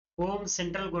Home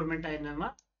central government ನಮ್ಮ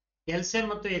LCM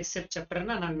ಮತ್ತು HCF chapter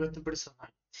ನಾವು ಇವತ್ತು ಬಿಡಿಸೋಣ.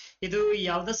 ಇದು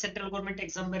ಯಾವ್ದೋ ಸೆಂಟ್ರಲ್ ಗೌರ್ಮೆಂಟ್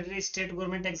ಎಕ್ಸಾಮ್ ಬರೀರಿ, ಸ್ಟೇಟ್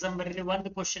ಗೌರ್ಮೆಂಟ್ ಎಕ್ಸಾಮ್ ಬರೀರಿ, ಒಂದು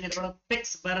ಕ್ವಶನ್ ಇದ್ರೊಳಗೆ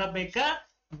ಫಿಕ್ಸ್ ಬರಬೇಕಾ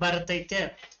ಬರ್ತೈತೆ.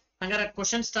 ಹಂಗಾರ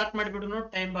ಕ್ವಶನ್ ಸ್ಟಾರ್ಟ್ ಮಾಡಿಬಿಡುನು,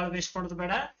 ಟೈಮ್ ಭಾಳ ವೇಸ್ಟ್ ಮಾಡೋದು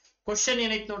ಬೇಡ. ಕ್ವಶನ್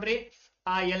ಏನೈತಿ ನೋಡ್ರಿ,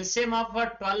 ಆ LCM ಆಫ್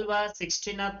 12,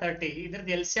 16, 30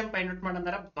 ಇದ್ರದ್ದು LCM ಫೈಂಡ್ ಔಟ್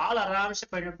ಮಾಡಂದಾರ. ಭಾಳ ಆರಾಮ್ಸೆ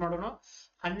ಫೈಂಡ್ ಔಟ್ ಮಾಡೋನು.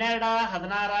 12,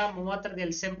 16, 30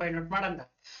 LCM find out ಮಾಡಂದ.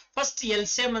 First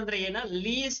LCM ಅಂದ್ರೆ ಏನ?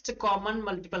 List common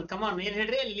multiple. ಕಮಾನ್ ಏನ್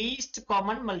ಹೇಳ್ರಿ? List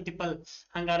common multiple.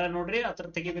 ಹಂಗಾರ ನೋಡ್ರಿ ಅದ್ರ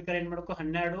ತೆಗಿಬೇಕಾರೆ ಏನ್ ಮಾಡ್ಕೊ,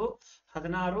 12,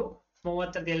 16,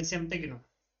 30 LCM ತೆಗಿನು.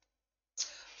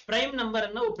 ಪ್ರೈಮ್ ನಂಬರ್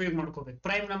ಅನ್ನ ಉಪಯೋಗ ಮಾಡ್ಕೋಬೇಕು.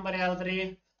 Prime number ಯಾವ್ದ್ರಿ?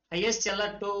 ಹೈಯೆಸ್ಟ್ ಎಲ್ಲ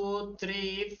 2, 3,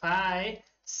 5,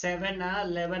 7,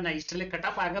 11 ಇಷ್ಟರಲ್ಲಿ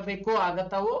ಕಟಪ್ ಆಗಬೇಕು,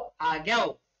 ಆಗತಾವು, ಆಗ್ಯಾವ.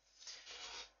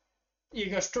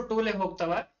 ಈಗಷ್ಟು 2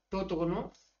 ಹೋಗ್ತಾವ. 2 ತಗೋನು.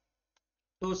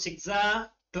 2 6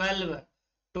 12,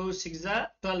 2 6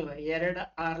 12, 2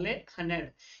 6 12,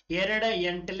 2 8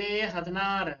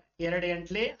 16, 2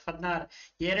 8 16,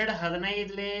 2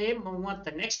 15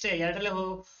 30. ನೆಕ್ಸ್ಟ್ 2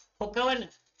 ಹೋಗವನ್.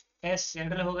 ಎಸ್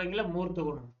 2 ಹೋಗಂಗಿಲ್ಲ. 3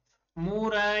 ತಗೋನು.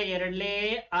 3 2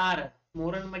 6,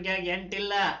 3 ಮಗ್ಯಾಗ 8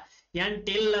 ಇಲ್ಲ.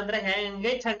 8 ಇಲ್ಲ ಅಂದ್ರೆ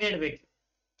ಹೆಂಗೈತ್ ಹಂಗ ಇಡ್ಬೇಕು.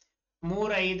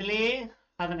 3 5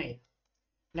 15.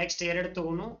 ನೆಕ್ಸ್ಟ್ 2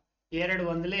 ತಗೋನು. 2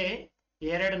 1 2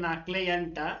 4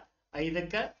 8,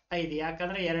 5ಕ್ಕ 5.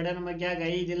 ಯಾಕಂದ್ರೆ 2 ಮಗ್ಯಾಗ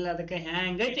 5 ಇಲ್ಲ, ಅದಕ್ಕೆ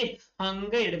ಹೆಂಗೈತಿ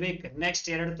ಹಂಗ ಇಡ್ಬೇಕು. ನೆಕ್ಸ್ಟ್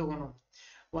 2 ತಗೋನು.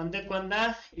 1ಕ್ಕೆ 1,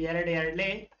 2 2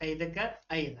 5ಕ್ಕ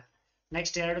 5.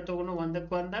 ನೆಕ್ಸ್ಟ್ 2 ತಗೋನು.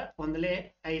 1ಕ್ಕೆ 1, 1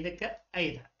 5ಕ್ಕ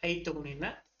 5. 5 ತಗೋನು. ಇನ್ನ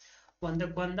 1ಕ್ಕೆ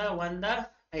 1, 1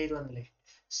 5 1.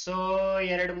 ಸೊ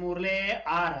 2 3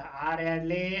 6, 6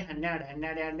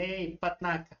 2 12,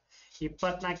 12 2 24,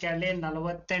 24 2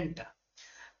 48.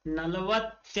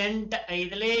 48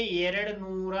 5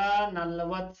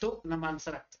 240 ನಮ್ಮ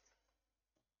ಆನ್ಸರ್ ಆಗ್ತದೆ.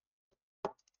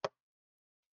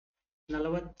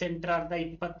 48 ಅರ್ಧ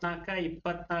 24,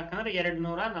 24 ಅಂದ್ರೆ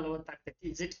 240 ಆಗ್ತೈತಿ.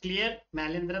 Is it clear?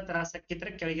 ಮ್ಯಾಲಿಂದ್ರ ತ್ರಾಸ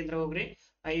ಹಾಕಿದ್ರೆ ಕೆಳಗಿಂದ್ರ ಹೋಗ್ರಿ.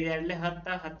 5 2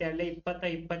 10, 10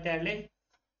 2 20,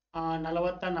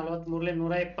 22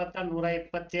 40, 43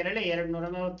 120, 122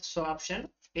 240. So option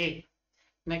A.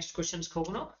 Next questions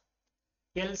ಹೋಗೋಣ.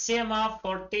 LCM ಆಫ್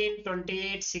 14,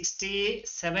 28, 60,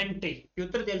 70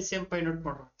 ಇವ್ರದ್ದು LCM ಫೈಂಡ್ ಔಟ್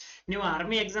ಮಾಡೋಣ. ನೀವು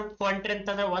ಆರ್ಮಿ ಎಕ್ಸಾಮ್ ಕ್ವಾಂಟ್ರಿ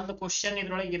ಅಂತಂದ್ರೆ ಒಂದು ಕ್ವಶನ್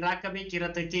ಇದ್ರೊಳಗೆ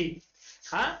ಇರಾಕಬೇಕಿರತೈತಿ.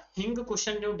 ಹಿಂಗ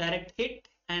ಕ್ವಶನ್ ನೀವು direct hit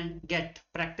and get.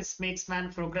 Practice makes man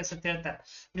progress ಅಂತ ಹೇಳ್ತಾರೆ.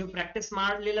 ನೀವು ಪ್ರಾಕ್ಟೀಸ್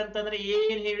ಮಾಡ್ಲಿಲ್ಲ ಅಂತಂದ್ರೆ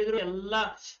ಏನ್ ಹೇಳಿದ್ರು ಎಲ್ಲ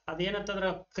ಅದೇನಂತಂದ್ರ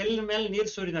ಕಲ್ ಮೇಲೆ ನೀರ್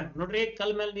ಸುರಿದಾಗ ನೋಡ್ರಿ.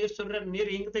 ಕಲ್ ಮೇಲೆ ನೀರ್ ಸುರಿದ್ರೆ ನೀರ್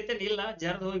ಹಿಂಗತೈತೆ, ಇಲ್ಲ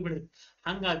ಜರ್ದ್ ಹೋಗ್ಬಿಡ್ರಿ.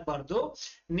 ಹಂಗಾಗ್ಬಾರ್ದು.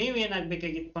 ನೀವ್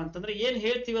ಏನಾಗ್ಬೇಕಾಗಿತ್ತು ಅಂತಂದ್ರೆ ಏನ್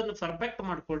ಹೇಳ್ತೀವಿ ಅದನ್ನ ಪರ್ಫೆಕ್ಟ್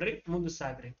ಮಾಡ್ಕೊಳ್ರಿ, ಮುಂದೆ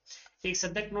ಸಾಗ್ರಿ. ಈಗ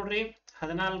ಸದ್ಯಕ್ಕೆ ನೋಡ್ರಿ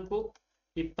 14,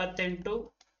 28,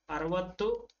 60,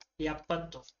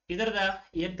 70 ಇದರದ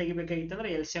ಏನ್ ತೆಗಿಬೇಕಾಗಿತ್ತು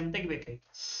ಅಂದ್ರೆ LCM ತೆಗಿಬೇಕಾಗಿತ್ತು.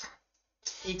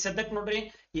 ಈಗ ಸದ್ಯಕ್ಕೆ ನೋಡ್ರಿ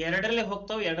 2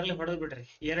 ಹೋಗ್ತಾವ, 2 ಹೊಡೆದ್ ಬಿಡ್ರಿ.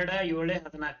 2 7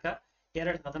 14,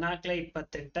 2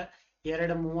 14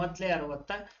 28, 2 30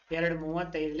 60, 2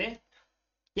 35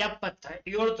 70.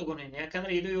 7 ತಗೋನೇನು,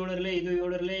 ಯಾಕಂದ್ರೆ ಇದು 7 ಇದು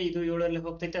 7 ಇದು 7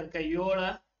 ಹೋಗ್ತೈತೆ. ಅದಕ್ಕೆ 7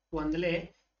 1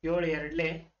 7 2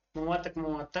 30ಕ್ಕೆ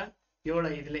 30, 7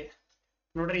 5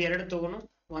 ನೋಡ್ರಿ. 2 ತಗೋನು.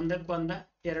 1ಕ್ಕೆ 1,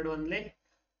 2 1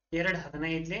 2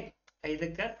 15,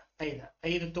 5ಕ್ಕೆ 5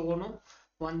 5 ತಗೋನು.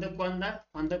 1ಕ್ಕೆ 1,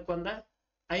 1ಕ್ಕೆ 1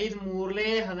 5 3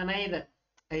 15,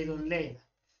 5 1 5.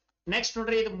 ನೆಕ್ಸ್ಟ್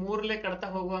ನೋಡ್ರಿ ಇದು 3 ಕಡ್ತಾ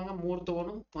ಹೋಗುವಂಗ 3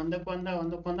 ತಗೋನು. 1ಕ್ಕೆ 1,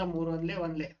 1ಕ್ಕೆ 1 3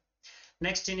 1 1.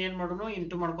 ನೆಕ್ಸ್ಟ್ ಇನ್ನೇನ್ ಮಾಡೋನು?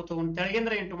 ಇಂಟು ಮಾಡ್ಕೊ ತಗೊಂಡು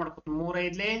ತೆಳಗಿಂದ್ರ ಇಂಟು ಮಾಡ್ಕೊ. 3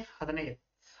 5 15,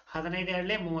 15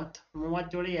 2 30,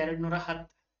 37 210,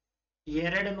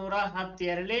 210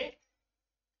 2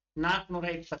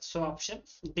 420. ಸೊ ಆಪ್ಷನ್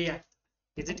ಡಿ ಆಗ್ತದೆ.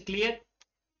 Is it clear?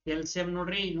 LCM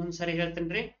ನೋಡ್ರಿ ಇನ್ನೊಂದ್ ಸರಿ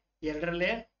ಹೇಳ್ತೇನ್ರಿ. 2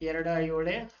 2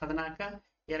 7 14,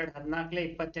 2 14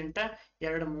 28,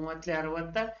 2 30 60, 2 35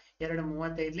 70. 7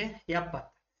 1 7, 7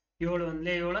 2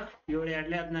 14,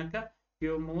 7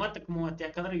 30ಕ್ಕೆ 30.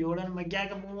 ಯಾಕಂದ್ರೆ 7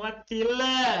 ಮಗ್ಯಾಗ 30 ಇಲ್ಲ,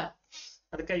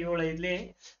 ಅದಕ್ಕೆ 7 5.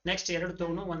 ನೆಕ್ಸ್ಟ್ 2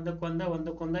 ತಗೋನು. 1ಕ್ಕೆ 1,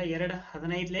 1ಕ್ಕೆ 1 2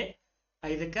 15,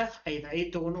 5ಕ್ಕೆ 5 5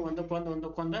 ತಗೋನು. 1ಕ್ಕೆ 1,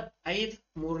 1ಕ್ಕೆ 1 5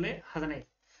 3 15.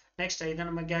 ನೆಕ್ಸ್ಟ್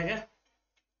 5 ಮಗ್ಯಾಗ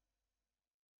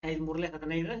 5 3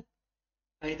 15,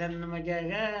 5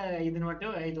 ಮಗ್ಯಾಗ 5 ಒಟ್ಟು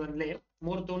 5 1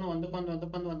 3 ತಗೋನು. 1ಕ್ಕೆ 1,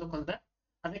 1ಕ್ಕೆ 1, 1ಕ್ಕೆ 1.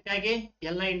 ಅದಕ್ಕಾಗಿ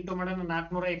ಎಲ್ಲ ಇಂಟು ಮಾಡೋಣ.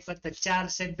 420, 4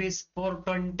 26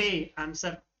 420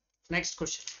 answer. Next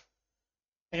question.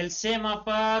 LCM of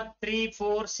 3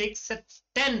 4 6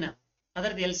 10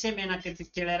 ಅದ್ರದ್ದು LCM ಏನಾಗ್ತೈತಿ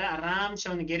ಕೇಳ್ಯಾರ. ಆರಾಮ್ಸೆ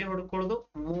ಒಂದು ಗೆರೆ ಹೊಡ್ಕೊಳ್ಳೋದು.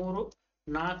 3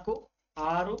 4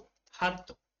 6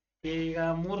 10. ಈಗ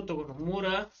 3 ತಗೋನು.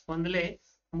 3 1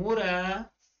 3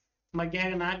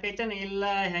 ಮಗ್ಯಾಗ 4 ಐತೇನೆ ಇಲ್ಲ,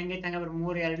 ಹೆಂಗೈತೆ ಹಂಗಂದ್ರೆ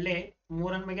 3 2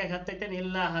 3 ಮಗ್ಯಾಗ 10 ಐತೇನೆ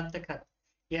ಇಲ್ಲ, 10ಕ್ಕೆ 10.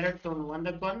 2 ತಗೋನು.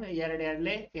 1ಕ್ಕೆ 1 2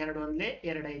 2 2 1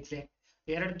 2 5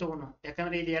 2 ತಗೋನು.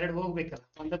 ಯಾಕಂದ್ರೆ ಇದು 2 ಹೋಗ್ಬೇಕಲ್ಲ.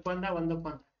 1ಕ್ಕೆ 1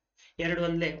 1ಕ್ಕೆ 1 2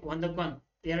 1 1ಕ್ಕೆ 1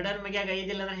 ಎರಡರ ಮ್ಯಾಗ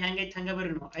 5 ಇಲ್ಲ ಅಂದ್ರೆ ಹೆಂಗೈತಿ ಹಂಗ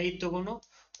ಬರ್ರಿ ನಾವು 5 ತಗೋನು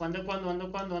ಒಂದಕ್ಕೊಂದ್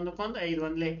 5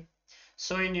 ಒಂದ್ಲೆ.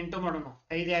 ಸೊ ಇನ್ ಇಂಟು ಮಾಡೋಣ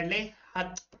 5 ಎರಡ್ಲೆ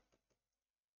 10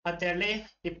 10 ಎರಡ್ಲೆ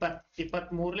 20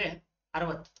 23ಲೆ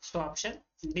 60. ಸೊ ಆಪ್ಷನ್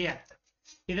ಡಿ ಆಗ್ತದೆ.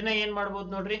 ಇದನ್ನ ಏನ್ ಮಾಡ್ಬೋದು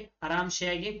ನೋಡ್ರಿ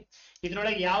ಆರಾಮ್ಸೆಯಾಗಿ.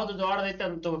 ಇದ್ರೊಳಗೆ ಯಾವ್ದು ದೊಡ್ಡದೈತೆ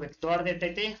ಅಂತ ತಗೋಬೇಕು.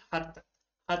 ದೊಡ್ಡದೈತೈತಿ 10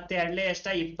 10 ಎರಡ್ಲೆ ಎಷ್ಟ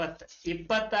 20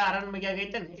 20 6 ಮ್ಯಾಗ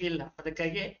ಆಗೈತೆ ಇಲ್ಲ,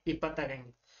 ಅದಕ್ಕಾಗಿ 20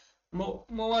 ಆಗಂಗಿಲ್ಲ.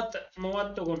 30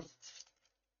 ತಗೊಂಡು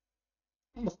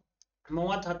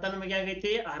 30 10 ಮ್ಯಾಗ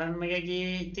ಆಗೈತಿ, 6 ಮ್ಯಾಗ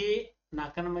ಆಗೈತಿ,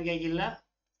 4 ಮ್ಯಾಗ ಆಗಿಲ್ಲ,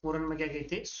 3 ಮ್ಯಾಗ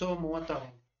ಆಗೈತಿ. ಸೊ 30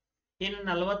 ಆಗಂಗಿಲ್ಲ. ಇನ್ನು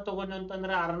 40 ತಗೊಂಡಿ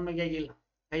ಅಂತಂದ್ರ 6 ಮ್ಯಾಗ ಆಗಿಲ್ಲ,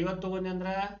 50 ತಗೊಂಡಿ ಅಂದ್ರ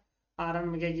 6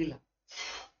 ಮ್ಯಾಗ ಆಗಿಲ್ಲ,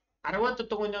 60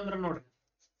 ತಗೊಂಡಿ ಅಂದ್ರ ನೋಡ್ರಿ.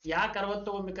 ಯಾಕೆ 60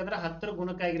 ತಗೋಬೇಕಂದ್ರ 10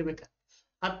 ಗುಣಕ ಆಗಿರ್ಬೇಕ.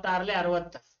 10 6ಲೆ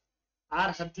 60,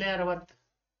 6 10ಲೆ 60,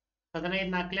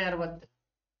 15 4ಲೆ 60,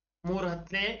 3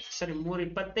 10ಲೆ 3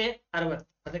 20 60.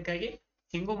 ಅದಕ್ಕಾಗಿ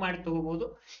ಹಿಂಗೂ ಮಾಡಿ ತಗೋಬಹುದು.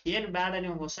 ಏನ್ ಬೇಡ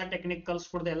ನೀವು ಹೊಸ ಟೆಕ್ನಿಕ್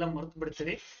ಕಲ್ಸ್ಕೊಡ್ದು ಎಲ್ಲ ಮರ್ತು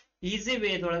ಬಿಡ್ತೀರಿ. Easy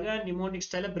ವೇದೊಳಗ mnemonic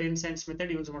style brain science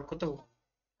method use ಮಾಡ್ಕೊತ ಹೋಗು.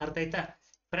 ಅರ್ಥ ಆಯ್ತಾ?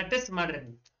 ಪ್ರಾಕ್ಟೀಸ್ ಮಾಡ್ರಿ.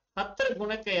 10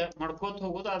 ಗುಣಕ್ಕೆ ಮಾಡ್ಕೋತ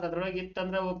ಹೋಗೋದು. ಅದ್ರೊಳಗೆ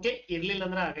ಇತ್ತಂದ್ರ ಓಕೆ, ಇರ್ಲಿಲ್ಲ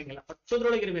ಅಂದ್ರ ಆಗಂಗಿಲ್ಲ.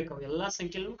 10ದ್ರೊಳಗೆ ಇರ್ಬೇಕು. ಅವು ಎಲ್ಲಾ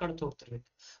ಸಂಖ್ಯೆలను ಕಡ್ತು ಹೋಗ್ತಿರ್ಬೇಕು.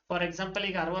 ಫಾರ್ ಎಕ್ಸಾಂಪಲ್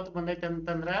ಈಗ 60 ಬಂದೈತೆ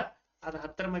ಅಂತಂದ್ರ ಅದ್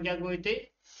 10ರ ಮಗ್ಯಾಗು ಐತಿ,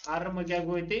 6ರ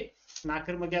ಮಗ್ಯಾಗು ಐತಿ,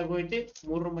 4ರ ಮಗ್ಯಾಗು ಐತಿ,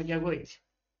 3ರ ಮಗ್ಯಾಗು ಐತಿ.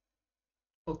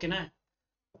 ಓಕೆನಾ?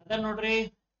 ಅದ ನೋಡ್ರಿ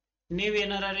ನೀವ್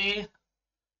ಏನಾರ ರೀ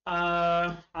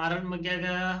 6ರ ಮಗ್ಯಾಗ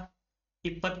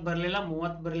 20 ಬರ್ಲಿಲ್ಲ,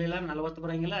 30 ಬರ್ಲಿಲ್ಲ, 40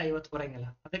 ಬರಂಗಿಲ್ಲ, 50 ಬರಂಗಿಲ್ಲ.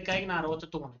 ಅದಕ್ಕಾಗಿ ನಾ 60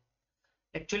 ತಗೊಂಡೆ.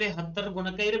 ಆಕ್ಚುಲಿ 10ರ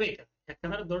ಗುಣಕ ಇರ್ಬೇಕು.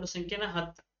 ಯಾಕಂದ್ರೆ ದೊಡ್ಡ ಸಂಖ್ಯೆನ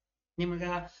 10. ನಿಮ್ಗ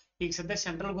ಈಗ ಸದ್ಯ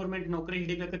ಸೆಂಟ್ರಲ್ ಗೌರ್ಮೆಂಟ್ ನೌಕರಿ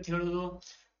ಹಿಡಿಬೇಕಂತ ಹೇಳುದು,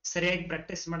 ಸರಿಯಾಗಿ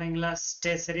ಪ್ರಾಕ್ಟೀಸ್ ಮಾಡಂಗಿಲ್ಲ,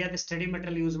 ಸರಿಯಾದ ಸ್ಟಡಿ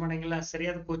ಮೆಟೀರಿಯಲ್ ಯೂಸ್ ಮಾಡಂಗಿಲ್ಲ,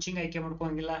 ಸರಿಯಾದ ಕೋಚಿಂಗ್ ಆಯ್ಕೆ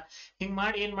ಮಾಡ್ಕೋಂಗಿಲ್ಲ. ಹಿಂಗ್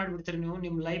ಮಾಡಿ ಏನ್ ಮಾಡ್ಬಿಡ್ತೀರಿ ನೀವು,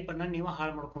 ನಿಮ್ ಲೈಫ್ ಅನ್ನ ನೀವು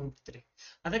ಹಾಳು ಮಾಡ್ಕೊಂಡ್ಬಿಡ್ತೀರಿ.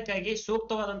 ಅದಕ್ಕಾಗಿ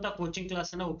ಸೂಕ್ತವಾದಂತ ಕೋಚಿಂಗ್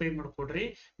ಕ್ಲಾಸ್ ಅನ್ನ ಉಪಯೋಗ ಮಾಡ್ಕೊಡ್ರಿ.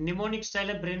 Mnemonic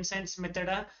style brain science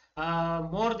method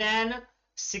more than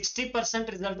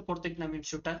 60% result ಕೊಡ್ತೈತಿ ನಮ್ಮ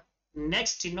ಇನ್ಸ್ಟಿಟ್ಯೂಟ್.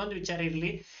 ನೆಕ್ಸ್ಟ್ ಇನ್ನೊಂದು ವಿಚಾರ ಇರ್ಲಿ.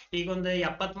 ಈಗ ಒಂದು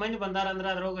 70 ಮಂದಿ ಬಂದಾರ ಅಂದ್ರ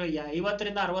ಅದ್ರೊಳಗ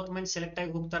 50ರಿಂದ 60 ಮಂದಿ ಸೆಲೆಕ್ಟ್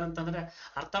ಆಗಿ ಹೋಗ್ತಾರಂತಂದ್ರ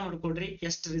ಅರ್ಥ ಮಾಡ್ಕೊಳ್ರಿ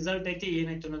ಎಷ್ಟು ರಿಸಲ್ಟ್ ಐತಿ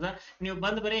ಏನೈತಿ ಅನ್ನೋದ. ನೀವು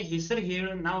ಬಂದ್ ಬರೀ ಹೆಸರು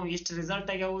ಹೇಳು, ನಾವು ಇಷ್ಟು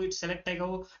ರಿಸಲ್ಟ್ ಆಗ್ಯಾವು, ಇಷ್ಟು ಸೆಲೆಕ್ಟ್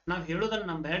ಆಗ್ಯಾವು ನಾವ್ ಹೇಳೋದನ್ನ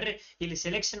ನಮ್ ಬೇಡ್ರಿ. ಇಲ್ಲಿ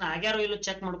ಸೆಲೆಕ್ಷನ್ ಆಗ್ಯಾರೋ ಇಲ್ಲೋ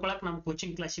ಚೆಕ್ ಮಾಡ್ಕೊಳಕ್ ನಮ್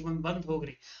ಕೋಚಿಂಗ್ ಕ್ಲಾಸಿಗೆ ಬಂದ್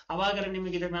ಹೋಗ್ರಿ. ಅವಾಗ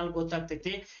ನಿಮ್ಗೆ ಇದ್ರ ಮೇಲೆ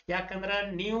ಗೊತ್ತಾಗ್ತೈತಿ. ಯಾಕಂದ್ರ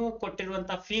ನೀವು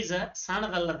ಕೊಟ್ಟಿರುವಂತ ಫೀಸ್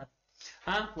ಸಣ್ಣದಲ್ಲದ.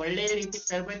 ಒಳ್ಳೆ ರೀತಿ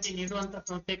ತರಬೇತಿ ನೀಡುವಂತ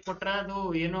ಸಂಸ್ಥೆ ಕೊಟ್ರ ಅದು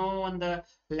ಏನೋ ಒಂದ್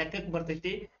ಲೆಕ್ಕಕ್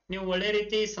ಬರ್ತೈತಿ. ನೀವು ಒಳ್ಳೆ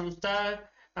ರೀತಿ ಸಂಸ್ಥಾ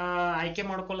ಆಯ್ಕೆ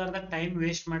ಮಾಡ್ಕೊಲಾರ್ದ ಟೈಮ್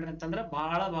ವೇಸ್ಟ್ ಮಾಡ್ರಿ ಅಂತಂದ್ರ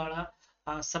ಬಹಳ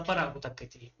ಸಫರ್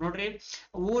ಆಗುತ್ತಕ್ಕೈತಿ. ನೋಡ್ರಿ,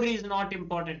 ಊರ್ ಈಸ್ ನಾಟ್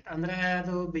ಇಂಪಾರ್ಟೆಂಟ್. ಅಂದ್ರೆ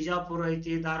ಅದು ಬಿಜಾಪುರ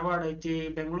ಐತಿ, ಧಾರವಾಡ ಐತಿ,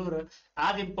 ಬೆಂಗಳೂರು,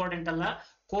 ಅದ್ ಇಂಪಾರ್ಟೆಂಟ್ ಅಲ್ಲ.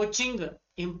 Coaching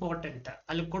important.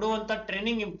 ಅಲ್ಲಿ ಕೊಡುವಂತ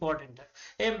ಟ್ರೈನಿಂಗ್ ಇಂಪಾರ್ಟೆಂಟ್.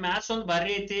 ಮ್ಯಾಥ್ಸ್ ಒಂದ್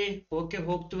ಬಾರಿ ಐತಿ, ಓಕೆ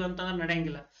ಹೋಗ್ತೀವಿ ಅಂತಂದ್ರೆ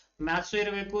ನಡೆಯಂಗಿಲ್ಲ. ಮ್ಯಾಥ್ಸು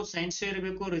ಇರಬೇಕು, ಸೈನ್ಸು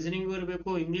ಇರಬೇಕು, ರೀಸನಿಂಗು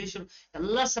ಇರಬೇಕು, ಇಂಗ್ಲಿಷ್,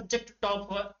 ಎಲ್ಲಾ ಸಬ್ಜೆಕ್ಟ್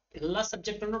ಟಾಪ್. ಎಲ್ಲಾ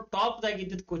ಸಬ್ಜೆಕ್ಟ್ ಅನ್ನು ಟಾಪ್ ದಾಗ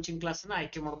ಇದ್ದಿದ್ ಕೋಚಿಂಗ್ ಕ್ಲಾಸ್ ನ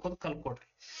ಆಯ್ಕೆ ಮಾಡ್ಕೊಂಡು ಕಲ್ಕೊಡ್ರಿ.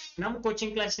 ನಮ್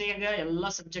ಕೋಚಿಂಗ್ ಕ್ಲಾಸ್ನಾಗ ಎಲ್ಲಾ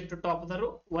ಸಬ್ಜೆಕ್ಟ್ ಟಾಪ್ ಅದಾರು.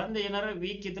 ಒಂದ್ ಏನಾರ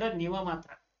ವೀಕ್ ಇದ್ರ ನೀವ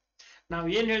ಮಾತ್ರ. ನಾವ್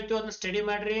ಏನ್ ಹೇಳ್ತೀವಿ ಅದನ್ನ ಸ್ಟಡಿ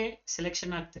ಮಾಡ್ರಿ,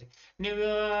 ಸೆಲೆಕ್ಷನ್ ಆಗ್ತೀರಿ. ನೀವು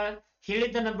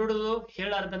ಹೇಳಿದ್ದನ್ನ ಬಿಡುದು,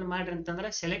 ಹೇಳಾರ್ದನ್ನ ಮಾಡ್ರಿ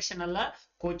ಅಂತಂದ್ರೆ ಸೆಲೆಕ್ಷನ್ ಅಲ್ಲ,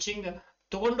 ಕೋಚಿಂಗ್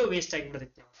ತಗೊಂಡು ವೇಸ್ಟ್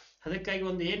ಆಗಿಬಿಡ್ತೈತಿ ನೀವು. ಅದಕ್ಕಾಗಿ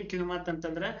ಒಂದು ಏನ್ ಕಿವಿ ಮಾತ್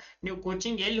ಅಂತಂದ್ರ, ನೀವು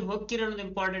ಕೋಚಿಂಗ್ ಎಲ್ಲಿ ಹೋಗ್ತೀರಿ ಅನ್ನೋದು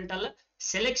ಇಂಪಾರ್ಟೆಂಟ್ ಅಲ್ಲ,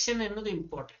 ಸೆಲೆಕ್ಷನ್ ಅನ್ನೋದು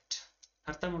ಇಂಪಾರ್ಟೆಂಟ್.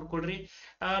 ಅರ್ಥ ಮಾಡ್ಕೊಡ್ರಿ.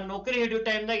 ನೌಕರಿ ಹಿಡಿಯೋ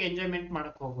ಟೈಮ್ದಾಗ ಎಂಜಾಯ್ಮೆಂಟ್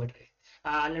ಮಾಡಕ್ ಹೋಗ್ಬೇಡ್ರಿ.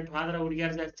 ಅಲ್ಲಿ ಆದ್ರ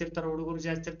ಹುಡುಗಿಯರ್ ಜಾಸ್ತಿ ಇರ್ತಾರ, ಹುಡುಗರು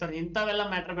ಜಾಸ್ತಿ ಇರ್ತಾರ, ಇಂಥವೆಲ್ಲ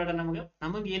ಮ್ಯಾಟರ್ ಬೇಡ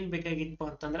ನಮಗ್ ಏನ್ ಬೇಕಾಗಿತ್ತು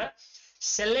ಅಂತಂದ್ರ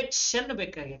ಸೆಲೆಕ್ಷನ್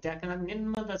ಬೇಕಾಗೈತಿ. ಯಾಕಂದ್ರೆ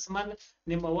ನಿಮ್ಮ ಸಂಬಂಧ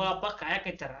ನಿಮ್ಮ ಅವ್ವ ಅಪ್ಪ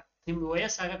ಕಾಯಕೈತಾರ. ನಿಮ್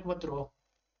ವಯಸ್ಸಾಗಕ್ ಬತ್ರು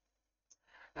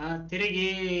ತಿರುಗಿ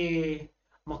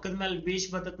ಮಕ್ಕದ ಮೇಲೆ ಬೀಚ್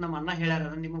ಬರ್ತತ್ ನಮ್ಮ ಅಣ್ಣ ಹೇಳ್ಯಾರ,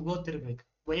 ನಿಮಗ್ ಗೊತ್ತಿರ್ಬೇಕು.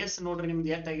 ವಯಸ್ಸು ನೋಡ್ರಿ ನಿಮ್ದು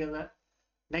ಎಷ್ಟಾಗ್ಯದ.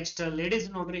 ನೆಕ್ಸ್ಟ್ ಲೇಡೀಸ್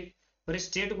ನೋಡ್ರಿ, ಬರೀ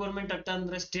ಸ್ಟೇಟ್ ಗೌರ್ಮೆಂಟ್ ಅಟ್ಟ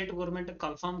ಅಂದ್ರೆ ಸ್ಟೇಟ್ ಗೌರ್ಮೆಂಟ್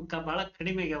ಕನ್ಫರ್ಮ್ ಬಹಳ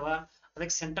ಕಡಿಮೆ ಆಗ್ಯಾವ.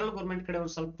 ಅದಕ್ಕೆ ಸೆಂಟ್ರಲ್ ಗೌರ್ಮೆಂಟ್ ಕಡೆ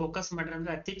ಒಂದ್ ಸ್ವಲ್ಪ ಫೋಕಸ್ ಮಾಡ್ರಿ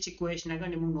ಅಂದ್ರೆ ಅತಿ ಚಿಕ್ಕ ವಯಸ್ಸಿನಾಗ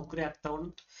ನಿಮ್ಗೆ ನೌಕರಿ ಆಗ್ತಾವ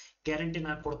ಗ್ಯಾರಂಟಿ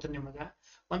ನಾ ಕೊಡ್ತೀನಿ ನಿಮಗ.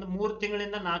 ಒಂದ್ 3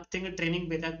 ತಿಂಗಳಿಂದ 4 ತಿಂಗಳು ಟ್ರೈನಿಂಗ್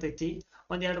ಬೇಕಾಗ್ತೈತಿ.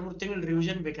 ಒಂದ್ 2-3 ತಿಂಗಳು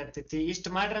ರಿವಿಷನ್ ಬೇಕಾಗ್ತೈತಿ. ಇಷ್ಟ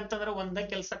ಮಾಡ್ರಿ ಅಂತಂದ್ರೆ ಒಂದ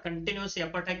ಕೆಲಸ ಕಂಟಿನ್ಯೂಸ್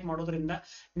ಎಫರ್ಟ್ ಹಾಕಿ ಮಾಡೋದ್ರಿಂದ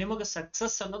ನಿಮಗ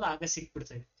ಸಕ್ಸಸ್ ಅನ್ನೋದು ಆಗ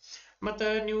ಸಿಕ್ಬಿಡ್ತೈತಿ. ಮತ್ತ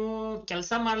ನೀವು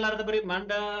ಕೆಲಸ ಮಾಡ್ಲಾರ್ದ ಬರೀ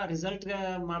ಮಂಡ ರಿಸಲ್ಟ್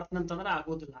ಮಾಡ್ತಂತಂದ್ರ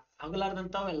ಆಗೋದಿಲ್ಲ.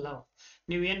 ಆಗಲಾರ್ದಂತಾವ ಎಲ್ಲಾವ.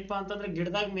 ನೀವ್ ಏನಪ್ಪಾ ಅಂತಂದ್ರೆ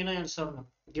ಗಿಡದಾಗ ಮೀನ ಎಣ್ಸೋರ್. ನಾವು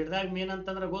ಗಿಡದಾಗ ಮೀನ್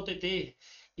ಅಂತಂದ್ರ ಗೊತ್ತೈತಿ,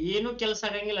 ಏನು ಕೆಲಸ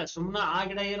ಆಗಂಗಿಲ್ಲ. ಸುಮ್ನ ಆ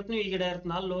ಗಿಡ ಇರ್ತನು, ಈ ಗಿಡ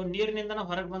ಇರ್ತನ. ಅಲ್ಲೋ ನೀರಿನಿಂದನ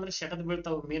ಹೊರಗ್ ಬಂದ್ರೆ ಶೆಟದ್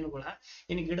ಬೀಳ್ತಾವ ಮೀನುಗಳ.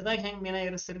 ಇನ್ ಗಿಡದಾಗ ಹೆಂಗ್ ಮೀನ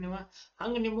ಇರಿಸ್ತೀರಿ ನೀವು?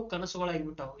 ಹಂಗ ನಿಮ್ಗ್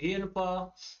ಕನಸುಗಳಾಗ್ಬಿಟ್ಟಾವ. ಏನಪ್ಪಾ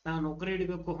ನಾ ನೌಕರಿ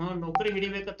ಹಿಡಿಬೇಕು, ನೌಕರಿ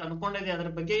ಹಿಡಿಬೇಕಂತ ಅನ್ಕೊಂಡಿದ್ದೆ.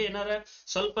 ಅದ್ರ ಬಗ್ಗೆ ಏನಾರ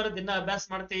ಸ್ವಲ್ಪರ ದಿನ ಅಭ್ಯಾಸ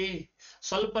ಮಾಡ್ತೀವಿ,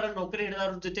 ಸ್ವಲ್ಪರ ನೌಕರಿ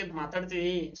ಹಿಡಿದವ್ರ ಜೊತೆ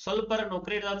ಮಾತಾಡ್ತೀವಿ, ಸ್ವಲ್ಪರ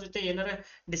ನೌಕರಿ ಹಿಡಿದವ್ರ ಜೊತೆ ಏನಾರ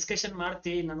ಡಿಸ್ಕಷನ್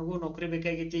ಮಾಡ್ತಿ. ನನಗೂ ನೌಕರಿ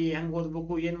ಬೇಕಾಗೈತಿ, ಹೆಂಗ್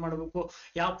ಓದ್ಬೇಕು, ಏನ್ ಮಾಡ್ಬೇಕು,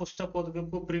 ಯಾವ ಪುಸ್ತಕ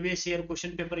ಓದ್ಬೇಕು, ಪ್ರಿವಿಯಸ್ ಇಯರ್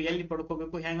ಕ್ವಶನ್ ಪೇಪರ್ ಎಲ್ಲಿ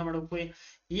ಪಡ್ಕೋಬೇಕು, ಹೆಂಗ ಮಾಡ್ಬೇಕು,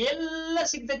 ಎಲ್ಲ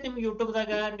ಸಿಗ್ತೈತಿ ನಿಮ್ಗೆ ಯೂಟ್ಯೂಬ್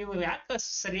ದಾಗ. ನೀವು ಯಾಕೆ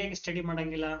ಸರಿಯಾಗಿ ಸ್ಟಡಿ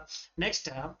ಮಾಡಂಗಿಲ್ಲ? ನೆಕ್ಸ್ಟ್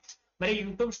ಬರೀ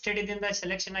ಯೂಟ್ಯೂಬ್ ಸ್ಟಡಿದಿಂದ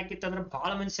ಸೆಲೆಕ್ಷನ್ ಆಗಿತ್ತಂದ್ರೆ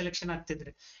ಬಹಳ ಮಂದಿ ಸೆಲೆಕ್ಷನ್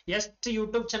ಆಗ್ತಿದ್ರಿ. ಎಷ್ಟು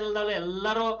ಯೂಟ್ಯೂಬ್ ಚಾನಲ್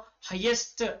ಎಲ್ಲಾರು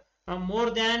highest more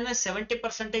than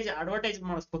 70% advertise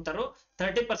ಮಾಡಿಸ್ಕೊತಾರೋ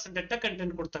 30%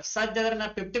 content ಕೊಡ್ತಾರೆ. ಸಾಧ್ಯ ಆದ್ರೆ ನಾ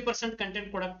 50% ಕಂಟೆಂಟ್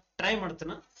ಕೊಡಕ್ ಟ್ರೈ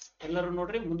ಮಾಡ್ತೇನೆ. ಎಲ್ಲರೂ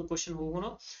ನೋಡ್ರಿ ಮುಂದೆ ಕ್ವಶನ್ ಹೋಗೋಣ.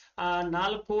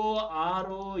 4,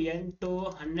 6, 8,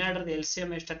 12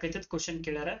 LCM ಎಷ್ಟು ಆಕೈತಿ ಕ್ವಶನ್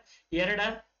ಕೇಳ್ಯಾರ.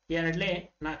 2, 2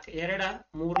 4, 2,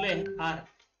 3, 6,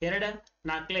 2,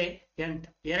 4, 8,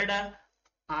 2, 6,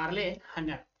 12.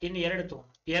 ಇನ್ನು 2 ತಗೋ.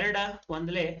 2,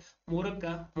 1, 3,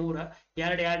 3,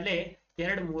 2,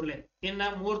 2, 3. ಇನ್ನ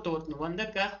 3 ತಗೋತೀನಿ.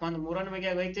 1ಕ್ಕ 1 3ನ ಮಗೆ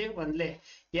ಆಗೈತಿ 1.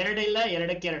 2 ಇಲ್ಲ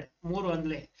 2ಕ್ಕೆ 2, 3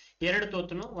 1. 2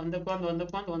 ತಗೋತೀನಿ. 1ಕ್ಕೆ 1,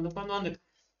 1ಕ್ಕೆ 1, 1ಕ್ಕೆ 1.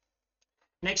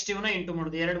 ನೆಕ್ಸ್ಟ್ ಇವನ ಇಂಟು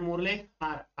ಮಾಡುದು. 2 3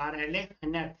 6, 6 2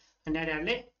 12, 12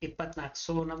 2 24.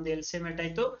 ಸೊ ನಮ್ದು LCM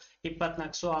ಆಯ್ತು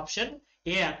 24. ಸೊ ಆಪ್ಷನ್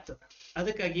ಎ ಆಗ್ತದೆ.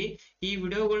 ಅದಕ್ಕಾಗಿ ಈ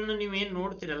ವಿಡಿಯೋಗಳನ್ನ ನೀವ್ ಏನ್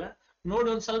ನೋಡ್ತಿರಲ್ಲ, ನೋಡಿ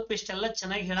ಒಂದ್ ಸ್ವಲ್ಪ ಇಷ್ಟೆಲ್ಲ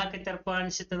ಚೆನ್ನಾಗಿ ಹೇಳಾಕತ್ತಾರಪ್ಪ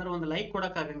ಅನ್ಸಿತ್ತು ಅಂದ್ರೆ ಒಂದು ಲೈಕ್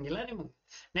ಕೊಡಕ್ ಆಗಂಗಿಲ್ಲ ನಿಮ್ಗೆ.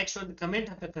 ನೆಕ್ಸ್ಟ್ ಒಂದು ಕಮೆಂಟ್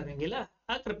ಹಾಕಕ್ ಆಗಂಗಿಲ್ಲ.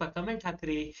 ಹಾಕ್ರಿಪ್ಪ ಕಮೆಂಟ್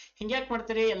ಹಾಕ್ರಿ. ಹಿಂಗ್ಯಾಕ್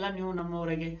ಮಾಡ್ತೀರಿ ಎಲ್ಲ ನೀವು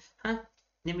ನಮ್ಮವರೆಗೆ?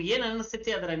 ನಿಮ್ಗೆ ಏನ್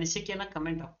ಅನಿಸ್ತೈತಿ ಅದರ ಅನಿಸಿಕೆಯನ್ನ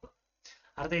ಕಮೆಂಟ್ ಹಾಕು.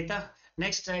 ಅರ್ಥ ಆಯ್ತಾ?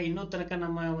 ನೆಕ್ಸ್ಟ್ ಇನ್ನೂ ತನಕ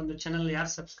ನಮ್ಮ ಒಂದು ಚಾನಲ್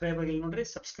ಯಾರು ಸಬ್ಸ್ಕ್ರೈಬ್ ಆಗಿಲ್ಲ ನೋಡ್ರಿ,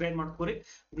 ಸಬ್ಸ್ಕ್ರೈಬ್ ಮಾಡ್ಕೋರಿ.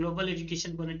 ಗ್ಲೋಬಲ್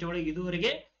ಎಜುಕೇಶನ್ ಬನಹಟ್ಟಿ ಒಳಗೆ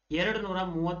ಇದುವರೆಗೆ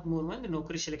 233 ಮಂದಿ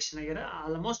ನೌಕರಿ ಸೆಲೆಕ್ಷನ್ ಆಗ್ಯಾರ.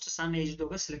 ಆಲ್ಮೋಸ್ಟ್ ಸಣ್ಣ ಏಜ್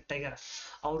ದಾಗ ಸೆಲೆಕ್ಟ್ ಆಗ್ಯಾರ.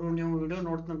 ಅವರು ನೀವು ವಿಡಿಯೋ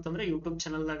ನೋಡ್ತಂತಂದ್ರೆ ಯೂಟ್ಯೂಬ್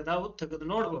ಚಾನಲ್ ದಾಗ ತೆಗೆದು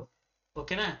ನೋಡ್ಬೋದು.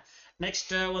 ಓಕೆನಾ?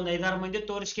 ನೆಕ್ಸ್ಟ್ ಒಂದ್ 5-6 ಮಂದಿ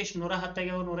ತೋರಿಸ್ಕೇಶ್ 110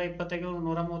 ಆಗ್ಯಾವ, 120 ಆಗ್ಯಾವ,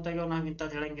 130 ಆಗ್ಯಾವ. ನಾವ್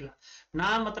ಇಂಥದ್ದು ಹೇಳಂಗಿಲ್ಲ. ನಾ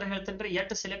ಮಾತ್ರ ಹೇಳ್ತೇನ್ರಿ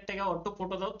ಎಷ್ಟು ಸೆಲೆಕ್ಟ್ ಆಗ್ಯಾವ ಒಟ್ಟು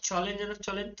ಫೋಟೋದವ್ ಚಾಲೆಂಜ್ ಅಂದ್ರೆ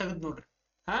ಚಾಲೆಂಜ್ ತೆಗೆದ್ ನೋಡ್ರಿ.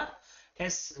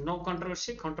 ಎಸ್, ನೋ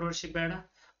ಕಾಂಟ್ರವರ್ಸಿ ಬೇಡ.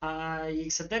 ಈಗ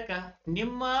ಸದ್ಯಕ್ಕ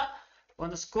ನಿಮ್ಮ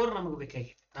ಒಂದು ಸ್ಕೋರ್ ನಮಗ್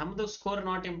ಬೇಕಾಗಿ. ನಮ್ದು ಸ್ಕೋರ್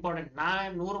ನಾಟ್ ಇಂಪಾರ್ಟೆಂಟ್. ನಾ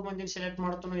 100 ಮಂದಿನ ಸೆಲೆಕ್ಟ್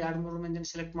ಮಾಡ್ತಾನು, 200 ಮಂದಿನ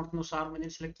ಸೆಲೆಕ್ಟ್ ಮಾಡ್ತಾನು, 1000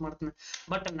 ಮಂದಿನ ಸೆಲೆಕ್ಟ್ ಮಾಡ್ತಾನೆ.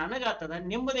 ಬಟ್ ನನಗಾಗ್ತದ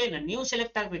ನಿಮ್ಮದೇನ ನೀವು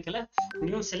ಸೆಲೆಕ್ಟ್ ಆಗ್ಬೇಕಲ್ಲ.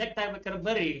 ನೀವು ಸೆಲೆಕ್ಟ್ ಆಗ್ಬೇಕಾದ್ರೆ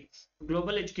ಬರ್ರಿ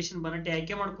ಗ್ಲೋಬಲ್ ಎಜುಕೇಶನ್ ಬನಹಟ್ಟಿ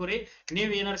ಆಯ್ಕೆ ಮಾಡ್ಕೋರಿ.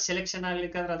 ನೀವ್ ಏನಾರು ಸೆಲೆಕ್ಷನ್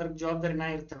ಆಗ್ಲಿಕ್ಕಂದ್ರೆ ಅದ್ರ ಜವಾಬ್ದಾರಿ ನಾ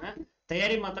ಇರ್ತೇನೆ.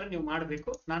 ತಯಾರಿ ಮಾತ್ರ ನೀವು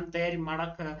ಮಾಡ್ಬೇಕು. ನಾನ್ ತಯಾರಿ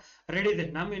ಮಾಡಕ್ ರೆಡಿ ಇದೆ.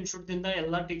 ನಮ್ಮ ಇನ್ಸ್ಟಿಟ್ಯೂಟ್ ದಿಂದ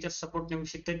ಎಲ್ಲಾ ಟೀಚರ್ಸ್ ಸಪೋರ್ಟ್ ನಿಮ್ಗೆ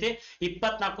ಸಿಗ್ತೈತಿ.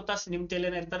 24 ತಾಸು ನಿಮ್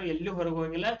ತಲೆನೇ ಇರ್ತಾರ, ಎಲ್ಲಿ ಹೊರಗೆ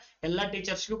ಹೋಗಿಲ್ಲ. ಎಲ್ಲಾ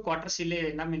ಟೀಚರ್ಸ್ಗೂ ಕ್ವಾರ್ಟರ್ಸ್ ಇಲ್ಲೇ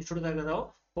ನಮ್ಮ ಇನ್ಸ್ಟಿಟ್ಯೂಟ್ ದಾಗ ಅದಾವ.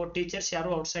 ಟೀಚರ್ಸ್ ಯಾರು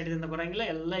ಔಟ್ಸೈಡ್ ದಿಂದ ಬರಂಗಿಲ್ಲ.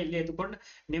 ಎಲ್ಲ ಇಲ್ಲಿ ಎದ್ಕೊಂಡು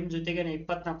ನಿಮ್ ಜೊತೆಗೆ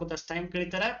 24 ತಾಸು ಟೈಮ್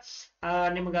ಕಳೀತಾರ.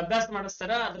 ನಿಮ್ಗೆ ಅಭ್ಯಾಸ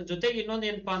ಮಾಡಿಸ್ತಾರ. ಅದ್ರ ಜೊತೆಗೆ ಇನ್ನೊಂದ್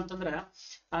ಏನಪ್ಪಾ ಅಂತಂದ್ರ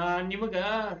ನಿಮಗ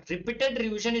repeated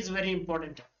revision is very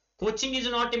important. Coaching is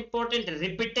not important,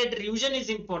 repeated revision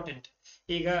is important.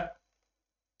 ಈಗ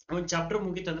ಒಂದ್ ಚಾಪ್ಟರ್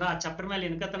ಮುಗಿತಂದ್ರ ಆ ಚಾಪ್ಟರ್ ಮೇಲೆ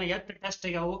ಇನ್ಕತನ ಎಷ್ಟು ಟೆಸ್ಟ್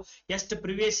ಆಗ್ಯಾವು, ಎಷ್ಟು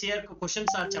ಪ್ರಿವಿಯಸ್ ಇಯರ್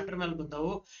ಕ್ವಶನ್ಸ್ ಆ ಚಾಪ್ಟರ್ ಮೇಲೆ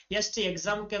ಬಂದವು, ಎಷ್ಟು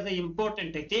ಎಕ್ಸಾಮ್ ಅದು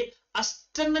ಇಂಪಾರ್ಟೆಂಟ್ ಐತಿ,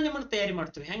 ಅಷ್ಟನ್ನ ನಿಮ್ಮನ್ನ ತಯಾರಿ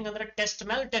ಮಾಡ್ತೀವಿ. ಹೆಂಗಂದ್ರೆ ಟೆಸ್ಟ್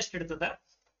ಮೇಲೆ ಟೆಸ್ಟ್ ಇಡ್ತದ.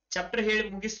 ಚಾಪ್ಟರ್ ಹೇಳಿ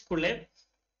ಮುಗಿಸ್ಕೊಳ್ಳೆ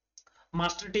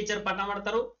ಮಾಸ್ಟರ್ ಟೀಚರ್ ಪಾಠ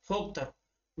ಮಾಡ್ತಾರೋ ಹೋಗ್ತಾರೋ,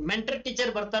 ಮೆಂಟರ್ ಟೀಚರ್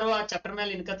ಬರ್ತಾರೋ ಆ ಚಾಪ್ಟರ್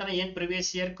ಮೇಲೆ ಇನ್ಕತನ ಏನ್ ಪ್ರಿವಿಯಸ್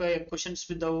ಇಯರ್ ಕ್ವಶನ್ಸ್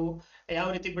ಬಿದ್ದವು, ಯಾವ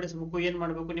ರೀತಿ ಬಿಡಿಸ್ಬೇಕು, ಏನ್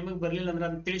ಮಾಡ್ಬೇಕು, ನಿಮಗ್ ಬರ್ಲಿಲ್ಲ ಅಂದ್ರೆ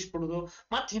ಅದನ್ನ ತಿಳಿಸ್ಕೊಡುದು.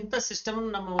 ಮತ್ ಇಂಥ ಸಿಸ್ಟಮ್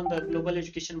ನಮ್ಮ ಒಂದು ಗ್ಲೋಬಲ್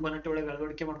ಎಜುಕೇಶನ್ ಬನಹಟ್ಟಿ ಒಳಗೆ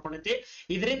ಅಳವಡಿಕೆ ಮಾಡ್ಕೊಂಡೈತಿ.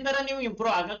 ಇದರಿಂದ ನೀವು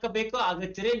ಇಂಪ್ರೂವ್ ಆಗಕ್ಕ ಬೇಕು,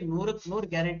 ಆಗತ್ತೀರಿ. 100ಕ್ಕೆ 100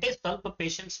 ಗ್ಯಾರಂಟಿ. ಸ್ವಲ್ಪ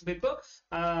ಪೇಶನ್ಸ್ ಬೇಕು,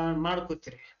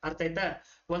 ಮಾಡ್ಕೋತೀರಿ. ಅರ್ಥ ಆಯ್ತಾ?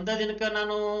 ಒಂದ ದಿನಕ್ಕ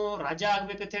ನಾನು ರಾಜ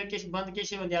ಆಗ್ಬೇಕಂತ ಹೇಳಿ ಬಂದ್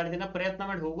ಕೇಸಿ ಒಂದ್ 2 ದಿನ ಪ್ರಯತ್ನ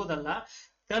ಮಾಡಿ ಹೋಗೋದಲ್ಲ.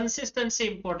 Consistency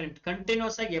important.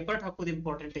 ಕಂಟಿನ್ಯೂಸ್ ಆಗಿ ಎಫರ್ಟ್ ಹಾಕೋದು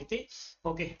ಇಂಪಾರ್ಟೆಂಟ್ ಐತಿ.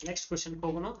 ಓಕೆ, ನೆಕ್ಸ್ಟ್ ಕ್ವಶನ್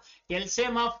ಹೋಗೋಣ.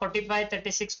 LCM ಆಫ್ 45,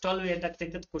 36, 12 ಏಟ್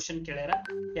ಆಗ್ತೈತಿ ಕ್ವಶನ್ ಕೇಳ್ಯಾರ.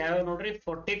 ಯಾವ ನೋಡ್ರಿ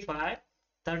 45,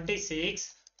 36,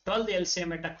 12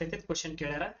 LCM ಏಟ್ ಆಗ್ತೈತಿ ಕ್ವಶನ್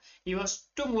ಕೇಳ್ಯಾರ.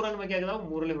 ಇವಷ್ಟು 3 ಬಗ್ಗೆ ಆಗದಾವ.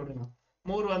 3ಲೇ ಹೊಡಿ ನಾವು.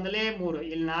 3 1ಲೇ 3,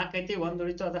 ಇಲ್ಲಿ 4 ಐತಿ, 1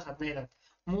 ಉಳಿತು, ಅದು 15 ಆಯ್ತು.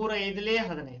 3 5ಲೇ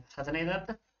 15, 15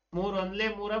 ಆಯ್ತು. 3 1ಲೇ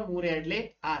 3, 3 2ಲೇ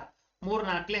 6, 3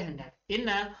 4ಲೇ 12. ಇನ್ನ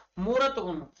 3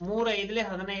 ತಗೊಂಡು 3 5ಲೇ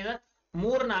 15,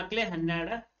 3 4ಲೇ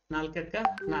 12, 4ಕ್ಕ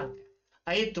 4,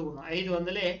 5 ತಗೊಂಡು 5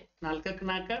 1ಲೇ 4ಕ್ಕ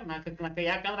 4, 4ಕ್ಕ 4.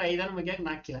 ಯಾಕಂದ್ರೆ 5ನ ಮಗ್ಯಾಗ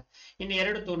 4 ಇಲ್ಲ. ಇನ್ನು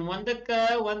 2 ತಗೊಂಡು 1ಕ್ಕ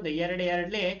 1, 2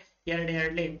 2ಲೇ 2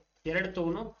 2ಲೇ 2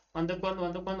 ತಗೊಂಡು 1ಕ್ಕೆ 1,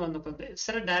 1ಕ್ಕೆ 1, 1ಕ್ಕೆ 1.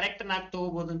 Sir direct 4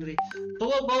 ತಗೋಬಹುದನ್ರಿ?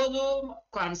 ತಗೋಬಹುದು.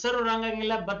 ಆನ್ಸರ್ ರಾಂಗ್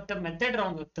ಆಗಿಲ್ಲ, ಬಟ್ ಮೆಥಡ್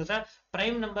ರಾಂಗ್ ಆಗ್ತದ.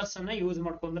 ಪ್ರೈಮ್ ನಂಬರ್ಸ್ ಅನ್ನ ಯೂಸ್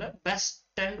ಮಾಡ್ಕೊಂಡ್ರೆ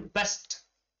ಬೆಸ್ಟ್ ಅಂಡ್ ಬೆಸ್ಟ್.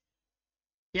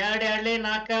 2 2ಲೇ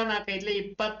 4, 4 5ಲೇ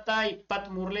 20,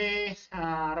 23ಲೇ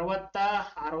 60,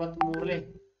 63ಲೇ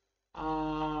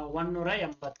 180,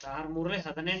 6 3ಲೇ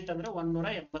 18 ಅಂದ್ರೆ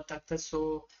 180 ಆಗ್ತದೆ. So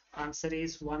answer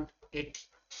is 180.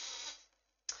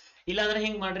 ಇಲ್ಲಾಂದ್ರೆ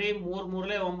ಹಿಂಗ್ ಮಾಡ್ರಿ, 3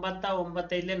 3ಲೇ 9, 9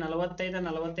 5ಲೇ 45,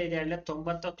 45 2ಲೇ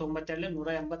 90, 92ಲೇ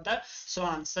 180. ಸೊ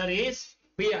ಆನ್ಸರ್ ಈಸ್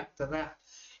ಬಿ ಆಗ್ತದ.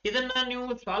 ಇದನ್ನ ನೀವು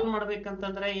ಸಾಲ್ವ್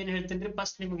ಮಾಡ್ಬೇಕಂತಂದ್ರೆ ಏನ್ ಹೇಳ್ತೀನಿ,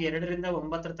 ಫಸ್ಟ್ ನಿಮ್ಗೆ 2 ರಿಂದ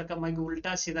 9 ತನಕ ಮಗಿ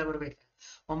ಉಲ್ಟಾ ಸೀದಾ ಬರ್ಬೇಕು.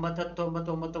 9 10 9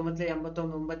 9 9 81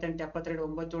 98 72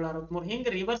 97 63 ಹಿಂಗ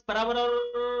ರಿವರ್ಸ್ ಬರಾಬರ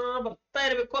ಬರ್ತಾ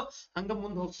ಇರ್ಬೇಕು. ಹಂಗ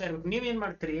ಮುಂದ್ ಹೋಗ್ತಾ ಇರ್ಬೇಕು. ನೀವೇನ್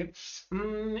ಮಾಡ್ತೀರಿ,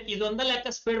 ಇದೊಂದ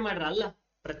ಲೆಕ್ಕ ಸ್ಪೀಡ್ ಮಾಡ್ರ ಅಲ್ಲ,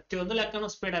 ಪ್ರತಿಯೊಂದು ಲೆಕ್ಕನೂ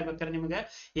ಸ್ಪೀಡ್ ಆಗ್ಬೇಕಾದ್ರೆ ನಿಮ್ಗೆ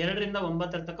 2 ರಿಂದ 9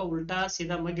 ತನಕ ಉಲ್ಟಾ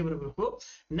ಸೀದಾ ಮಗ್ಗಿ ಬರ್ಬೇಕು.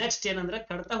 ನೆಕ್ಸ್ಟ್ ಏನಂದ್ರೆ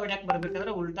ಕಡ್ತಾ ಹೊಡ್ಯಾಕ್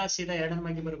ಬರ್ಬೇಕಂದ್ರೆ ಉಲ್ಟಾ ಸೀದಾ 2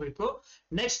 ಮಗ್ಗಿ ಬರ್ಬೇಕು.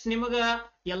 ನೆಕ್ಸ್ಟ್ ನಿಮಗ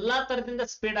ಎಲ್ಲಾ ತರದಿಂದ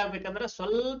ಸ್ಪೀಡ್ ಆಗ್ಬೇಕಂದ್ರೆ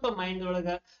ಸ್ವಲ್ಪ ಮೈಂಡ್ ಒಳಗ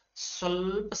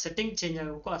ಸ್ವಲ್ಪ ಸೆಟ್ಟಿಂಗ್ ಚೇಂಜ್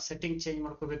ಆಗ್ಬೇಕು. ಆ setting change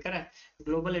ಮಾಡ್ಕೋಬೇಕಾರೆ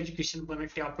global education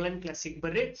Banahatti offline ಕ್ಲಾಸಿಗೆ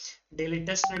ಬರ್ರಿ. Daily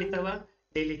test ನಡೀತಾವ,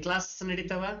 daily class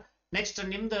ನಡೀತಾವ, next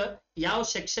ನಿಮ್ದು ಯಾವ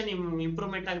ಸೆಕ್ಷನ್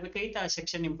ಇಂಪ್ರೂವ್ಮೆಂಟ್ ಆಗ್ಬೇಕೈತೆ ಆ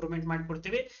ಸೆಕ್ಷನ್ ಇಂಪ್ರೂವ್ಮೆಂಟ್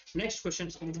ಮಾಡ್ಕೊಡ್ತೀವಿ. ನೆಕ್ಸ್ಟ್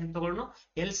ಕ್ವಶನ್ಸ್ ತಗೊಳ್ಳೋಣ.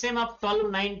 LCM ಆಫ್ 12,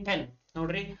 9, 10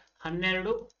 ನೋಡ್ರಿ.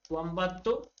 12,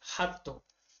 9, 10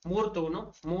 ಮೂರ್ ತಗೋನು.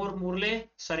 3 ಮೂರ್ಲೆ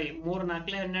ಸಾರಿ 3 4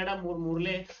 12, 3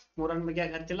 ಮೂರ್ಲೆ 3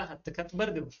 ಬಗ್ಯಾಗ ಹತ್ತಿಲ್ಲ 10 ಕತ್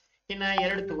ಬರ್ದಿವು. ಇನ್ನ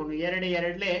 2 ತಗೋನು. 2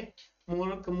 2ಲೆ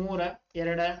 3 3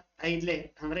 2 5ಲೆ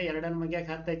ಅಂದ್ರೆ 2 ಬಗ್ಯಾಗ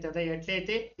 10 ಐತಿ. ಅದ 8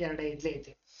 ಐತಿ 2 5ಲೆ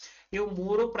ಐತಿ. ಇವು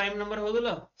 3 ಪ್ರೈಮ್ ನಂಬರ್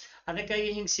ಹೌದಲ್ಲ, ಅದಕ್ಕಾಗಿ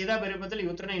ಹಿಂಗ್ ಸೀದಾ ಬರೀ ಬದಲು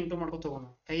ಇವತ್ರನ್ನ ಇಂಟು ಮಾಡ್ಕೊತ ಹೋಗೋಣ.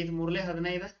 5 ಮೂರ್ಲೆ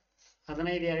 15,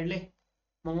 15 2ಲೆ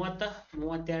 30,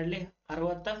 32ಲೆ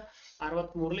 60,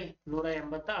 63ಲೆ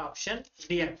 180. ಆಪ್ಷನ್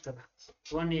ಡಿ ಆಗ್ತದ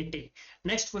 180.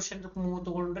 ನೆಕ್ಸ್ಟ್ ಕ್ವಶನ್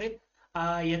ತಗೊಂಡ್ರಿ.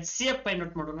 HCF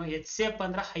ನೋಟ್ ಮಾಡೋಣ. HCF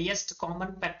ಅಂದ್ರ ಹೈಯೆಸ್ಟ್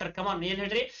ಕಾಮನ್ ಫ್ಯಾಕ್ಟರ್. ಕಮಾನ್ ಏನ್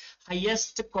ಹೇಳ್ರಿ?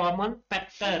 Highest common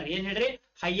factor. ಏನ್ ಹೇಳ್ರಿ?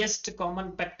 Highest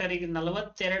common factor. ಈಗ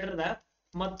 42ರದ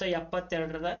ಮತ್ತು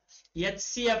 72ರದ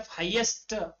HCF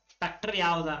ಹೈಯೆಸ್ಟ್ ಫ್ಯಾಕ್ಟರ್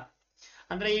ಯಾವ್ದ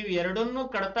ಅಂದ್ರೆ ಇವ್ ಎರಡನ್ನೂ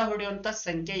ಕಡತ ಹೊಡೆಯುವಂತ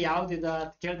ಸಂಖ್ಯೆ ಯಾವ್ದಿದ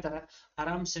ಅಂತ ಕೇಳ್ತಾರ.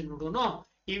 ಆರಾಮ್ಸೆ ನೋಡುನು.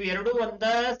 ಇವೆರಡು ಒಂದ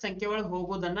ಸಂಖ್ಯೆ ಒಳಗೆ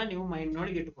ಹೋಗೋದನ್ನ ನೀವು ಮೈಂಡ್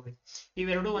ನೊಳಗೆ ಇಟ್ಕೋಬೇಕು.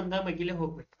 ಇವೆರಡು ಒಂದ ಬಗಿಲೆ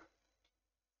ಹೋಗ್ಬೇಕು.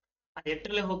 ಅದ್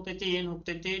ಎಷ್ಟರಲ್ಲೇ ಹೋಗ್ತೈತಿ ಏನ್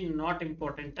ಹೋಗ್ತೈತಿ ನಾಟ್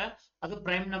ಇಂಪಾರ್ಟೆಂಟ್. ಅದು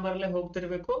ಪ್ರೈಮ್ ನಂಬರ್ ಅಲ್ಲೇ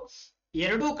ಹೋಗ್ತಿರ್ಬೇಕು.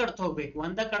 ಎರಡೂ ಕಡ್ತ ಹೋಗ್ಬೇಕು.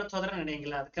 ಒಂದ ಕಡ್ತ ಹೋದ್ರೆ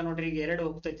ನಡೆಯಂಗಿಲ್ಲ. ಅದಕ್ಕೆ ನೋಡ್ರಿ ಈಗ 2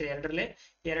 ಹೋಗ್ತೈತಿ. 2ರಲ್ಲಿ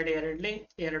 2 2ಲೆ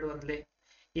 2 1ಲೆ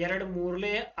 2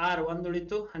 3ಲೆ 6 1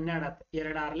 ಉಳಿತು 12 ಆತ.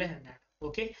 2 6ಲೆ 12.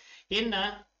 ಓಕೆ. ಇನ್ನ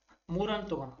 3 ಅಂತ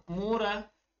ತಗೋಣ. 3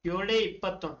 7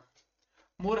 21,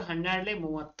 3 12ಲೆ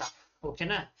 30.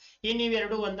 ಓಕೆನಾ. ಇನ್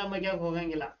ಇವೆರಡು ಒಂದ ಬಗ್ಯಾಗ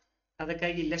ಹೋಗಂಗಿಲ್ಲ.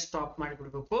 ಅದಕ್ಕಾಗಿ ಇಲ್ಲೇ ಸ್ಟಾಪ್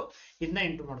ಮಾಡಿಬಿಡ್ಬೇಕು. ಇದನ್ನ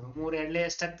ಇಂಟು ಮಾಡ್ಬೇಕು. 3 2ಲೆ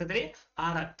ಎಷ್ಟಾಗ್ತದ್ರಿ?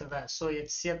 6 ಆಗ್ತದ. ಸೊ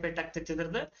HCF ಏಟ್ ಆಗ್ತೈತಿ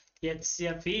ಇದ್ರದ್ದು?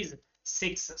 HCF is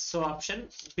 6. So option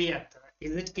B ಆಗ್ತದ.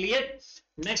 Is it clear?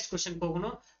 Next question ಹೋಗೋಣ.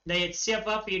 ದ HCF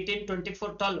ಆಫ್ 18,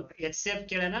 24, 12 HCF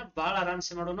ಕೇಳೋಣ. ಬಾಳ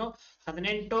ಆರಾಮ್ಸೆ ಮಾಡೋಣ.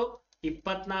 18,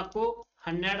 24,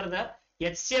 12ರದ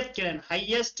HCF ಕೇಳೋಣ.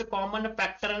 ಹೈಯೆಸ್ಟ್ ಕಾಮನ್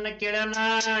ಫ್ಯಾಕ್ಟರ್ ಅನ್ನ ಕೇಳೋಣ.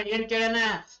 ಏನ್ ಕೇಳೋಣ?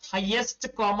 Highest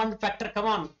common factor.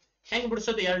 ಕಮಾನ್ ಹೆಂಗ್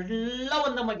ಬಿಡಿಸೋದು? ಎಲ್ಲ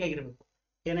ಒಂದ ಮಗ್ಯಾಗಿರ್ಬೇಕು.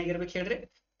 ಏನಾಗಿರ್ಬೇಕು ಹೇಳ್ರಿ?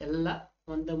 ಎಲ್ಲ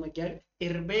ಒಂದ ಮಗ್ಯಾಗ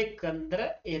ಇರ್ಬೇಕಂದ್ರ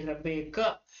ಇರ್ಬೇಕ.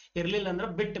 ಇರ್ಲಿಲ್ಲ ಅಂದ್ರ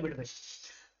ಬಿಟ್ಟು ಬಿಡ್ಬೇಕು.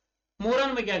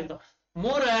 3 ಬಗ್ಗೆ ಆಗ್ತಾವ.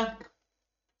 3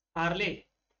 6ಲೆ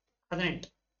 18,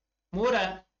 3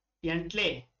 8ಲೆ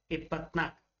 24,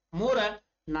 3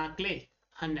 4ಲೆ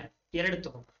 12. 2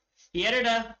 ತಗೋ.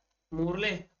 2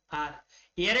 3ಲೆ 6,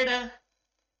 2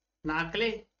 4ಲೆ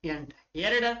 8,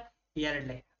 2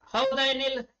 2ಲೆ. ಹೌದಾ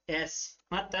ಏನಿಲ್ಲ? ಎಸ್.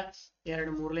 ಮತ್ತ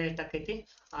 2 3ಲೆ ಎಷ್ಟಾಕೈತಿ?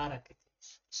 6 ಆಕೈತಿ.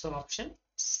 So option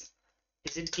C.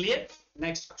 Is it clear?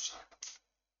 Next question.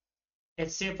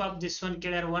 HCF of this one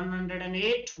ಕೇಳ್ಯಾರ.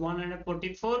 108,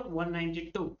 144,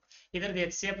 192. ಇದ್ರದ್ದು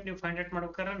HCF ನೀವು ಫೈಂಡ್ ಔಟ್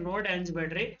ಮಾಡ್ಬೇಕಾರ ನೋಡಿ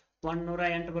ಅಂಜಬೇಡ್ರಿ.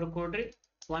 108 ಬರ್ಕೊಡ್ರಿ,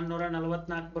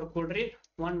 144 ಬರ್ಕೊಡ್ರಿ,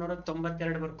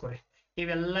 192 ಬರ್ಕೋರಿ.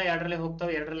 ಇವೆಲ್ಲ 2ರಲ್ಲೇ ಹೋಗ್ತಾವ.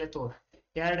 2ರಲ್ಲೇ ತಗೋರಿ.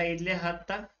 2 5ಲೆ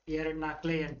 10, 2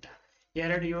 4ಲೆ 8,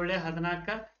 2 7ಲೆ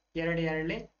 14, 2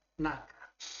 2ಲೆ 4.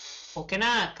 ಓಕೆನಾ.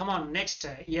 ಕಮಾನ್ ನೆಕ್ಸ್ಟ್.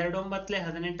 2 9ಲೆ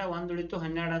 18, 1 ಉಳಿತು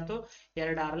 12 ಆತು.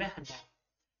 2 6ಲೆ 12.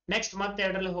 ನೆಕ್ಸ್ಟ್ ಮತ್ತೆ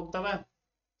 2ರಲ್ಲೇ ಹೋಗ್ತಾವ.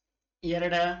 2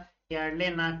 2ಲೆ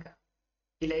 4,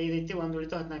 ಇಲ್ಲ 5 ಐತಿ. 1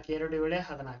 ಉಳಿತು 14, 2 7ಲೆ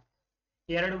 14,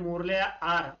 2 3ಲೆ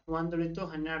 6, 1 ಉಳಿತು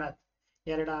 12 ಆತು.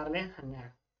 2 6ಲೆ 12,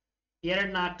 2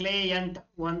 4ಲೆ 8,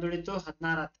 1 ಉಳಿತು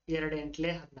 16 ಆತು. 2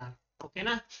 8ಲೆ 16.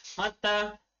 ಓಕೆನಾ. ಮತ್ತ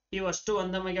ಇವಷ್ಟು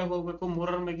ಒಂದ ಮಗ್ಯಾಗ ಹೋಗ್ಬೇಕು.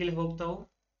 3ರ ಮಗಿಲಿ ಹೋಗ್ತಾವು.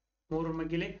 3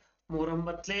 ಮಗಿಲಿ 3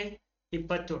 9ಲೆ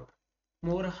 27,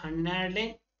 3 12ಲೆ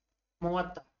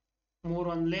 30, 3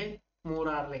 1ಲೆ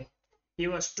 3 6ಲೆ.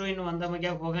 ಇವಷ್ಟು ಇನ್ನು ಒಂದ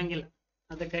ಮಗ್ಯಾಗ ಹೋಗಂಗಿಲ್ಲ.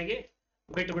 ಅದಕ್ಕಾಗಿ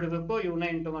ಬಿಟ್ಟು ಬಿಡ್ಬೇಕು. ಇವನ್ನ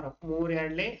ಇಂಟು ಮಾಡ. 3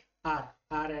 2ಲೆ 6,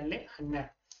 6 2ಲೆ 12.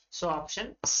 ಸೊ ಆಪ್ಷನ್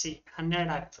ಸಿ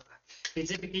 12 ಆಗ್ತದೆ.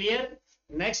 Is it clear?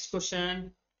 Next question.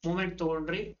 Moment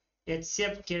ತಗೊಂಡ್ರಿ.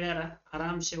 HCF ಕೇಳ್ಯಾರ.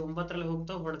 ಆರಾಮ್ಸೆ 9ರಲ್ಲಿ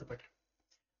ಹೋಗ್ತಾವ. ಹೊಡೆದ್ ಬಿಡ್ರಿ.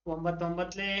 9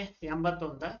 9ಲೆ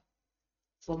 81,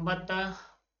 9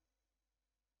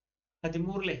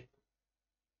 13ಲೆ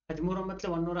 13 9ಲೆ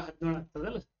 117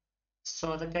 ಆಗ್ತದಲ್ಲ. ಸೊ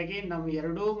ಅದಕ್ಕಾಗಿ ನಾವು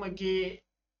ಎರಡೂ ಮಗ್ಗಿ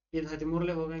ಇದು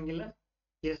 13ಲೆ ಹೋಗಂಗಿಲ್ಲ.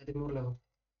 ಇದು 13ಲೆ ಹೋಗ.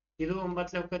 ಇದು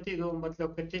 9ಲೆ ಹೋಗತಿ, ಇದು 9ಲೆ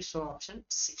ಹೋಗತಿ. So option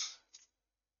C.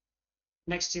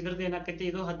 ನೆಕ್ಸ್ಟ್ ಇದ್ರದ್ದು ಏನಾಕತಿ?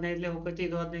 ಇದು 15ಲೆ ಹೋಗತಿ,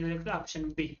 ಇದು 15ಲೆ ಹೋಗತಿ. Option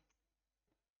B.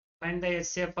 Find the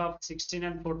HCF of 16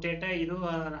 and 48. ಇದು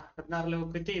 16ಲೆ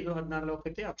ಹೋಗತಿ, ಇದು 16ಲೆ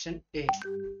ಹೋಗತಿ. Option A.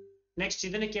 ನೆಕ್ಸ್ಟ್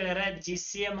ಇದನ್ನ ಕೇಳ್ಯಾರ.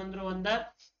 GCM ಅಂದ್ರು ಒಂದ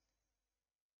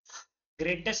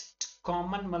ಗ್ರೇಟೆಸ್ಟ್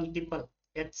ಕಾಮನ್ ಮಲ್ಟಿಪಲ್.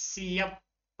 HCF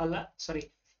ಅಲ್ಲ ಸಾರಿ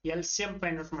LCM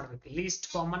ಫೈಂಡ್ ಔಟ್ ಮಾಡ್ಬೇಕು. List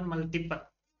common multiple.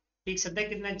 ಈಗ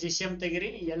ಸದ್ಯಕ್ಕೆ ಇದನ್ನ GCM ತೆಗಿರಿ,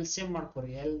 LCM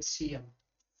ಮಾಡ್ಕೋರಿ.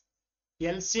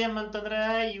 LCM ಅಂತಂದ್ರ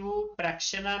ಇವು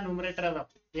ಫ್ರಾಕ್ಷನ್ ನ್ಯೂಮರೇಟರ್ ಅದಾವ.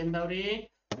 ಎಂದವ್ರಿ?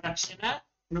 Fraction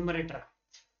numerator.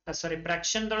 ಸಾರಿ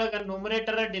ಫ್ರಾಕ್ಷನ್ ದೊಳಗ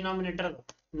ನ್ಯೂಮರೇಟರ್ ಡಿನಾಮಿನೇಟರ್ ಅದ.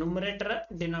 Numerator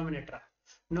denominator.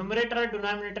 Numerator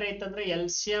denominator ಐತಂದ್ರೆ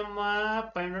LCM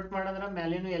find out ಮಾಡಂದ್ರ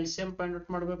ಮೇಲಿನ LCM ಫೈಂಡ್ ಔಟ್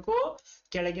ಮಾಡ್ಬೇಕು,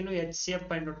 ಕೆಳಗಿನ HCF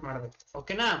ಫೈಂಡ್ ಔಟ್ ಮಾಡ್ಬೇಕು.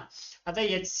 ಓಕೆನಾ? ಅದ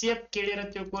HCF ಕೇಳಿರ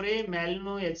ತಿಳ್ಕೊರಿ, ಮೇಲಿನ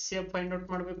HCF ಫೈಂಡ್ ಔಟ್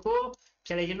ಮಾಡ್ಬೇಕು,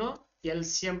 ಕೆಳಗಿನ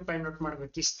LCM ಫೈಂಡ್ ಔಟ್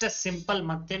ಮಾಡ್ಬೇಕು. ಇಷ್ಟ ಸಿಂಪಲ್,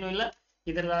 ಮತ್ತೇನು ಇಲ್ಲ.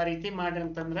 ಇದ್ರದ ಆ ರೀತಿ ಮಾಡ್ರಿ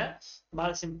ಅಂತಂದ್ರ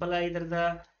ಬಹಳ ಸಿಂಪಲ್. ಇದ್ರದ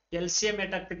LCM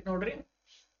ಏಟ್ ಆಗ್ತೈತಿ ನೋಡ್ರಿ.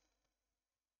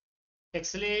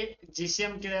 ಆಕ್ಚುಲಿ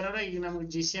GCM ಕೇಳ್ಯಾರ, ಈಗ ನಮ್ಗೆ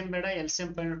GCM ಬೇಡ, LCM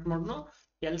ಫೈಂಡ್ ಔಟ್ ಮಾಡೋಣ.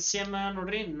 LCM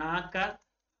ನೋಡ್ರಿ 4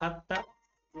 10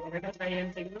 2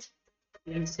 ಏನ್ ತೆಗಿನು,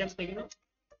 LCM ತೆಗಿನು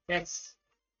x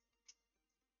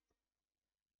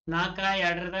 4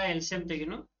 2 LCM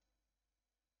ತೆಗಿನು.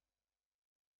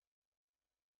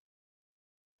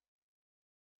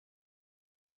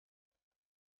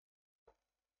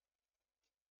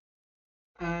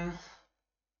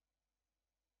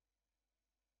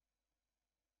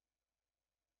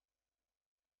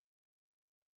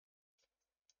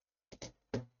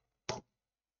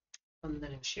 ಒಂದು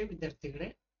ನಿಮಿಷ ವಿದ್ಯಾರ್ಥಿಗಳೇ.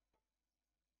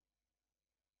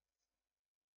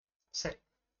 ಸರಿ,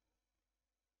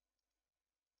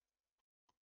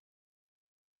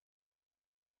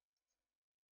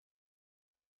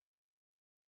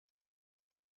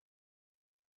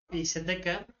 ಈ ಸದ್ಯಕ್ಕ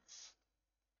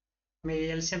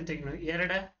LCM ತೆಗಿನು. 2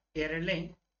 2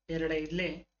 2 5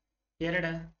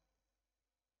 2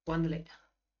 1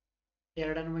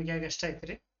 2 ಮುಗಿಯಾಗ ಅಷ್ಟ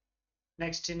ಐತ್ರಿ.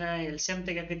 ನೆಕ್ಸ್ಟ್ ಇನ್ನ LCM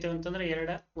ತೆಗಿಯಾಕೈತಿವಿ ಅಂತಂದ್ರೆ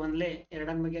 2 1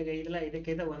 2 ಮುಗಿಯಾಗ 5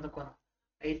 5 1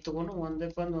 5 ತಗೊಂಡು 1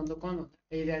 1 5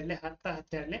 2 10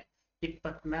 10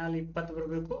 20 ಮ್ಯಾಲ 20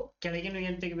 ಬರ್ಬೇಕು. ಕೆಳಗಿನ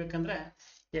ಏನ್ ತೆಗಿಬೇಕಂದ್ರ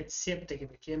HCF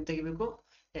ತೆಗಿಬೇಕು. ಏನ್ ತೆಗಿಬೇಕು?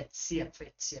 HCF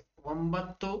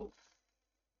 9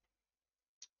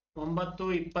 9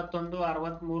 21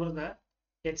 63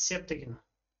 HCF ತೆಗಿನು.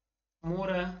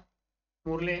 3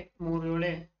 3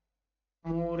 3 7 3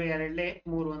 2 3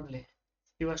 1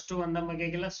 ಇವಷ್ಟು ಒಂದ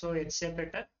ಮಗಿಯಾಗಿಲ್ಲ. So HCF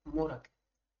ಏಟ 3.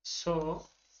 ಸೊ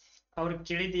ಅವ್ರು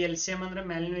ಕೇಳಿದ LCM ಅಂದ್ರೆ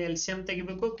ಮೇಲಿನ LCM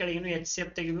ತೆಗಿಬೇಕು, ಕೆಳಗಿನ HCF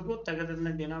ತೆಗಿಬೇಕು.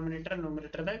 ತೆಗೆದನ್ನ ಡಿನಾಮಿನೇಟರ್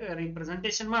ನ್ಯೂಮರೇಟರ್ ದಾಗ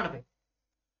ರಿಪ್ರೆಸೆಂಟೇಷನ್ ಮಾಡ್ಬೇಕು.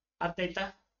 ಅರ್ಥ ಆಯ್ತಾ?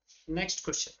 Next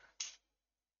question.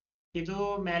 ಇದು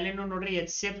ಮೇಲಿನ ನೋಡ್ರಿ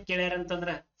HCF ಕೇಳ್ಯಾರ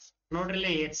ಅಂತಂದ್ರ ನೋಡ್ರಿ,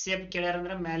 ಇಲ್ಲಿ HCF ಕೇಳ್ಯಾರ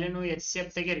ಅಂದ್ರ ಮೇಲಿನ HCF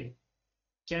ತೆಗಿರಿ,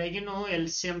 ಕೆಳಗಿನ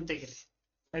LCM ತೆಗಿರಿ.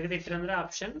 ತೆಗೆದಿಟ್ರಿ ಅಂದ್ರೆ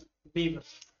ಆಪ್ಷನ್ ಬಿ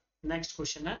ಬರ್ತದೆ. Next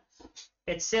question.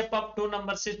 HCF of two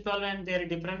numbers is 12 and their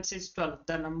difference is 12.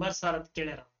 The numbers are ಅಂತ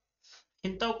ಕೇಳ್ಯಾರ.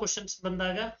 ಇಂಥವು ಕ್ವಶನ್ಸ್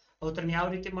ಬಂದಾಗ ಅವತ್ರನ್ನ ಯಾವ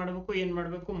ರೀತಿ ಮಾಡ್ಬೇಕು, ಏನ್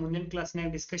ಮಾಡ್ಬೇಕು ಮುಂದಿನ ಕ್ಲಾಸ್ನಾಗ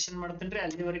ಡಿಸ್ಕಷನ್ ಮಾಡ್ತೇನ್ರಿ.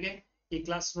 ಅಲ್ಲಿವರೆಗೆ ಈ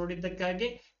ಕ್ಲಾಸ್ ನೋಡಿದ್ದಕ್ಕಾಗಿ,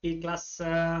 ಈ ಕ್ಲಾಸ್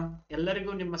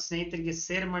ಎಲ್ಲರಿಗೂ ನಿಮ್ಮ ಸ್ನೇಹಿತರಿಗೆ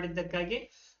ಶೇರ್ ಮಾಡಿದ್ದಕ್ಕಾಗಿ,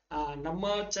 ನಮ್ಮ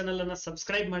ಚಾನೆಲ್ ಅನ್ನ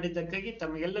ಸಬ್ಸ್ಕ್ರೈಬ್ ಮಾಡಿದ್ದಕ್ಕಾಗಿ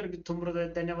ತಮಗೆಲ್ಲರಿಗೂ ತುಂಬ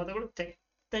ಧನ್ಯವಾದಗಳು.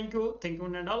 Thank you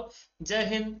and all. Jai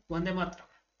Hind, Vande Mataram.